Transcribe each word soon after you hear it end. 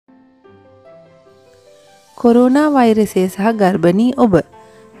Corona වෛරසය සහ ගර්භණී ඔබ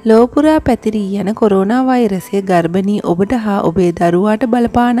ලෝපුරා පැතිරී යන කොරෝනා වෛරසය ගර්භණී ඔබට හා ඔබේ දරුවාට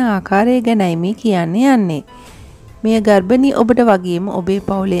බලපාන ආකාරය ගැනයි මේ කියන්න යන්නේ. මෙය ගර්භණී ඔබට වගේම ඔබේ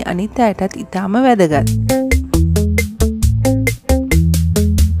පවුලේ අනිත් අයටත් ඉතාම වැදගත්.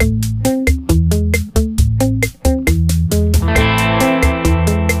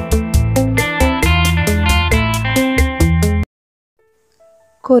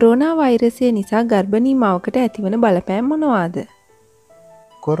 කොරෝනා වෛරසය නිසා ගර්භණී මවකට ඇතිවන බලපෑම් මොනවාද?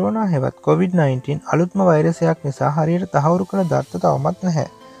 කොරෝනා හෙවත් Covid-19 අලුත්ම වෛරසයක් නිසා හරියට තහවුරු කළ දත්ත තවමත් නැහැ.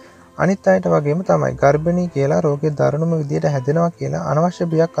 අනිත් අයට වගේම තමයි ගර්භණී කියලා රෝගේ දරුණුම විදියට හැදෙනවා කියලා අනවශ්‍ය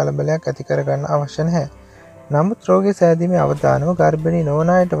බියක් කලබලයක් ඇති කරගන්න අවශ්‍ය නැහැ. නමුත් රෝගේ සෑදීමේ අවදානම ගර්භණී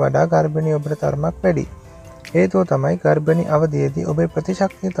නොවන අයට වඩා ගර්භණී ඔබට තරමක් වැඩි. හේතුව තමයි ගර්භණී අවධියේදී ඔබේ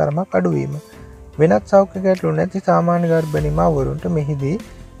ප්‍රතිශක්තිය තරමක් අඩුවීම. වෙනත් සෞඛ්‍ය ගැටලු නැති සාමාන්‍ය ගර්භණී මව්වරුන්ට මෙහිදී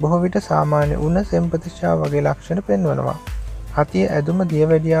බොහෝ විට සාමාන්‍ය උණ සෙම් ප්‍රතිශ්‍රාව වගේ ලක්ෂණ පෙන්වනවා. හතිය ඇදුම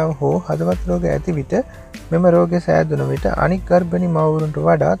දියවැඩියාව හෝ හදවත් රෝග ඇති විට මෙම රෝගය සෑදුන විට අනික් ගර්භණී මව්වරුන්ට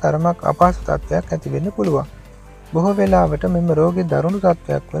වඩා තරමක් අපහසු තත්ත්වයක් ඇති වෙන්න පුළුවන්. බොහෝ වෙලාවට මෙම රෝගේ දරුණු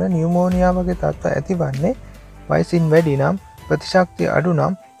තත්ත්වයක් වන නියුමෝනියා වගේ තත්ත්ව ඇතිවන්නේ වයසින් වැඩි නම් ප්‍රතිශක්තිය අඩු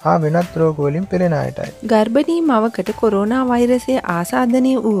නම් හා වෙනත් රෝග වලින් පෙළෙන අයටයි. ගර්භණී මවකට කොරෝනා වෛරසය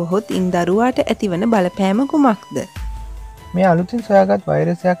ආසාදනය වුවහොත් ඉන් දරුවාට ඇතිවන බලපෑම කුමක්ද? මේ අලුතින් සොයාගත්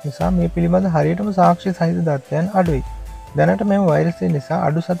වෛරසයක් නිසා මේ පිළිබඳ හරියටම සාක්ෂි සහිත දත්තයන් අඩුයි. දැනට මෙම වෛරසය නිසා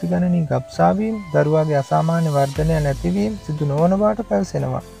අඩු සති ගණනින් ගබ්සාවීම, දරුවාගේ අසාමාන්‍ය වර්ධනය නැතිවීම සිදු නොවන බවට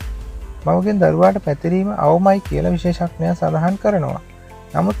පැවසෙනවා. මවගෙන් දරුවාට පැතිරීම අවමයි කියලා විශේෂඥයන් සඳහන් කරනවා.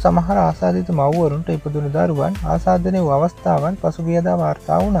 නමුත් සමහර ආසාදිත මව්වරුන්ට ඉපදුණු දරුවන් ආසාදනය වූ අවස්ථාවන් පසුගියදා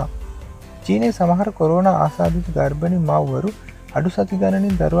වාර්තා වුණා. චීනයේ සමහර කොරෝනා ආසාදිත ගර්භණී මව්වරු අඩු සති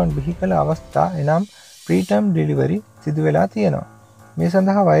ගණනින් දරුවන් බිහි කළ අවස්ථා එනම් ප්‍රීටර්ම් ඩිලිවරි සිදු වෙලා තියෙනවා. මේ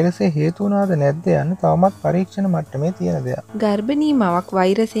සඳහා වෛරසය හේතු වුණාද නැද්ද යන්න තවමත් පරීක්ෂණ මට්ටමේ තියෙන දෙයක්. ගර්භණී මවක්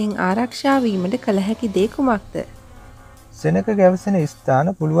වෛරසයෙන් ආරක්ෂා වීමට කළ හැකි දේ කුමක්ද? සෙනක ගැවසෙන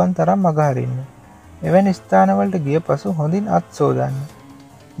ස්ථාන පුළුවන් තරම් මගහරින්න. එවැනි ස්ථානවලට ගිය පසු හොඳින් අත් සෝදන්න.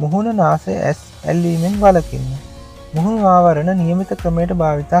 මුහුණ නාසය ඇස් ඇල්ලීමෙන් වළකින්න. මුහුණු ආවරණ නියමිත ක්‍රමයට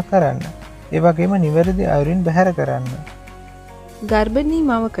භාවිතා කරන්න. ඒ වගේම නිවැරදි අයුරින් බැහැර කරන්න. ගර්භණී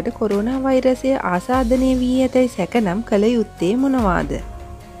මවකට කොරෝනා වෛරසය ආසාදනය වී ඇතැයි සැකනම් කළ යුත්තේ මොනවාද?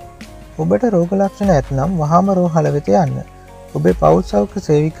 ඔබට රෝග ලක්ෂණ ඇතනම් වහාම රෝහල වෙත යන්න. ඔබේ පෞල් සෞඛ්‍ය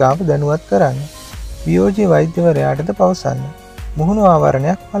සේවිකාව දැනුවත් කරන්න. වියෝජී වෛද්‍යවරයාටද පවසන්න. මුහුණු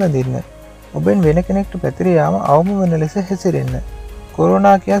ආවරණයක් පළඳින්න. ඔබෙන් වෙන කෙනෙක්ට පැතිර යාම අවම වන ලෙස හැසිරෙන්න.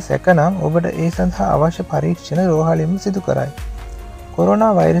 කොරෝනා කියා සැකනම් ඔබට ඒ සඳහා අවශ්‍ය පරීක්ෂණ රෝහලින්ම සිදු කරයි.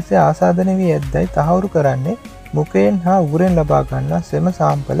 කොරෝනා වෛරසය ආසාදනය වී ඇද්දැයි තහවුරු කරන්නේ මුඛයෙන් හා උගුරෙන් ලබා ගන්නා සෙම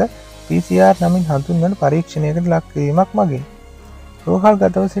සාම්පල PCR නමින් හඳුන්වන පරීක්ෂණයකට ලක් කිරීමක් මගින්. රෝහල්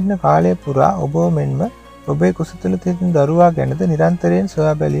ගතව සිටින කාලය පුරා ඔබ මෙන්ම ඔබේ කුස තුළ තියෙන දරුවා ගැනද නිරන්තරයෙන්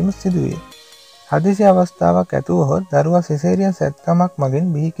සොයා බැලීම සිදුවේ. හදිසි අවස්ථාවක් ඇතිවහොත් දරුවා සිසේරියන් සැත්කමක්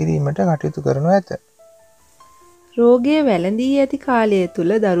මගින් බිහි කිරීමට කටයුතු කරනු ඇත. රෝගය වැළඳී ඇති කාලය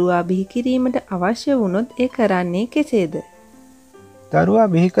තුළ දරුවා බිහි කිරීමට අවශ්‍ය වුණොත් ඒ කරන්නේ කෙසේද? දරුවා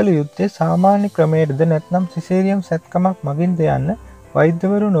බිහි කළ යුත්තේ සාමාන්‍ය ක්‍රමයටද නැත්නම් සිසේරියම් සැත්කමක් මගින්ද යන්න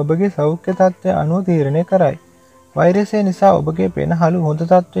වෛද්‍යවරුන් ඔබගේ සෞඛ්‍ය තත්ත්වය අනුව තීරණය කරයි. වෛරසය නිසා ඔබගේ පෙනහළු හොඳ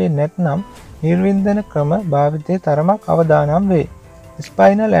තත්ත්වයේ නැත්නම් නිර්වින්දන ක්‍රම භාවිතයේ තරමක් අවදානම් වේ.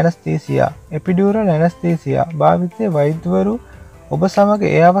 ස්පයිනල් ඇනස්තීසියා, එපිඩියුරල් ඇනස්තීසියා භාවිතයේ වෛද්‍යවරු ඔබ සමග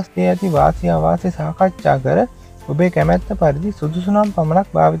ඒ අවස්ථයේ ඇති වාසි අවාසි සාකච්ඡා කර ඔබේ කැමැත්ත පරිදි සුදුසු නම්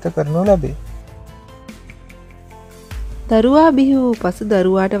පමණක් භාවිත කරනු ලැබේ. දරුවා බිහි වූ පසු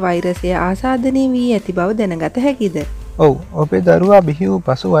දරුවාට වෛරසය ආසාදනය වී ඇති බව දැනගත හැකිද? ඔව්, ඔබේ දරුවා බිහි වූ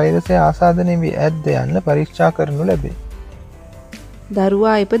පසු වෛරසය ආසාදනය වී ඇද්ද යන්න පරීක්ෂා කරනු ලැබේ.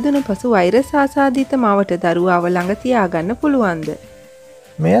 දරුවා ඉපදුණු පසු වෛරස් ආසාදිත මවට දරුවාව ළඟ තියාගන්න පුළුවන්ද?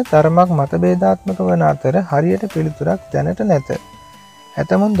 මෙය තරමක් මතභේදාත්මක වන අතර හරියට පිළිතුරක් දැනට නැත.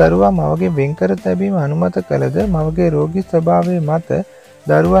 ඇතමුන් දරුවා මවගේ වෙන්කර තැබීම අනුමත කළද මවගේ රෝගී ස්වභාවය මත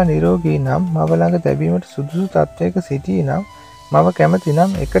දරුවා නිරෝගී නම් මව ළඟ තැබීමට සුදුසු තත්ත්වයක සිටී නම් මව කැමති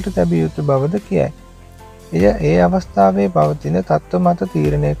නම් එකට තැබිය යුතු බවද කියයි. එය ඒ අවස්ථාවේ පවතින තත්ත්ව මත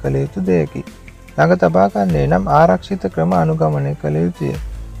තීරණය කළ යුතු දෙයකි. ළඟ තබා ගන්නේ නම් ආරක්ෂිත ක්‍රම අනුගමනය කළ යුතුය.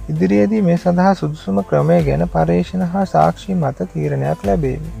 ඉදිරියේදී මේ සඳහා සුදුසුම ක්‍රමය ගැන පර්යේෂණ හා සාක්ෂි මත තීරණයක්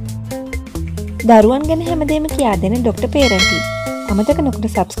ලැබේවි. දරුවන් ගැන හැමදේම කියා දෙන ඩොක්ටර් පේරන්ටි. අමතක නොකර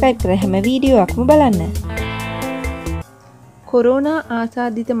සබ්ස්ක්‍රයිබ් කර හැම වීඩියෝවක්ම බලන්න. කොරෝනා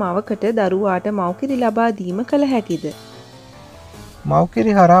ආසාදිත මවකට දරුවාට මව්කිරි ලබා දීම කළ හැකිද?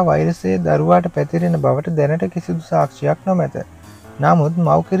 මව්කිරි හරහා වෛරසය දරුවාට පැතිරෙන බවට දැනට කිසිදු සාක්ෂියක් නොමැත. නමුත්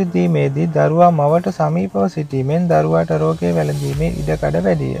මව්කිරි දීමේදී දරුවා මවට සමීපව සිටීමෙන් දරුවාට රෝගය වැළඳීමේ ඉඩකඩ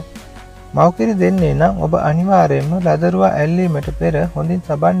වැඩිය. මව්කිරි දෙන්නේ නම් ඔබ අනිවාර්යයෙන්ම ලදරුවා ඇල්ලීමට පෙර හොඳින්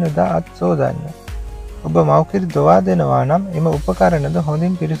සබන් යොදා අත් සෝදන්න. ඔබ මව්කිරි දොවා දෙනවා නම් එම උපකරණද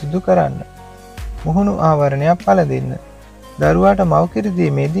හොඳින් පිරිසිදු කරන්න. මුහුණු ආවරණයක් පළඳින්න. දරුවාට මව්කිරි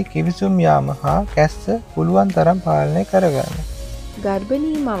දීමේදී කිවිසුම් යාම හා කැස්ස පුළුවන් තරම් පාලනය කරගන්න.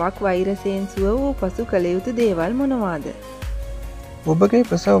 ගර්භණී මවක් වෛරසයෙන් සුව වූ පසු කළ යුතු දේවල් මොනවාද? ඔබගේ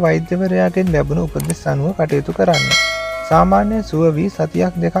ප්‍රසව වෛද්‍යවරයාගෙන් ලැබුණු උපදෙස් අනුව කටයුතු කරන්න. සාමාන්‍ය සුව වී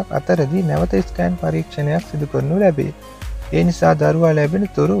සතියක් දෙකක් අතරදී නැවත ස්කෑන් පරීක්ෂණයක් සිදු කරනු ලැබේ. ඒ නිසා දරුවා ලැබෙන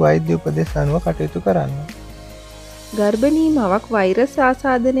තුරු වෛද්‍ය උපදෙස් අනුව කටයුතු කරන්න. ගර්භණී මවක් වෛරස්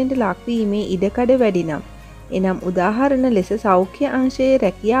ආසාදනයට ලක්වීමේ ඉඩකඩ වැඩි නම්, එනම් උදාහරණ ලෙස සෞඛ්‍ය අංශයේ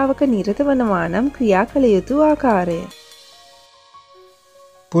රැකියාවක නිරත වනවා නම් ක්‍රියා කළ යුතු ආකාරය.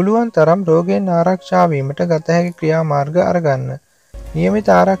 පුළුවන් තරම් රෝගයෙන් ආරක්ෂා වීමට ගත හැකි ක්‍රියාමාර්ග අරගන්න. නියමිත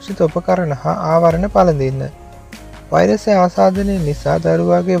ආරක්ෂිත උපකරණ හා ආවරණ පළඳින්න. වෛරසය ආසාදනය නිසා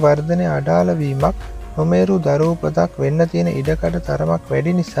දරුවාගේ වර්ධනය අඩාල වීමක් නොමේරු දරුවපතක් වෙන්න තියෙන ඉඩකඩ තරමක්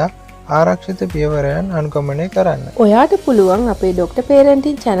වැඩි නිසා ආරක්ෂිත පියවරයන් අනුගමනය කරන්න. ඔයාට පුළුවන් අපේ ඩොක්ටර්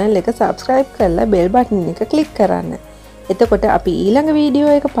පේරන්ටින් channel එක subscribe කරලා bell button එක click කරන්න. එතකොට අපි ඊළඟ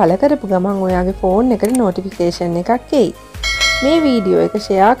වීඩියෝ එක පළ කරපු ගමන් ඔයාගේ ෆෝන් එකට notification එකක් එයි. මේ වීඩියෝ එක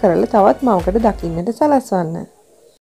share කරලා තවත් මවකට දකින්නට සලස්වන්න.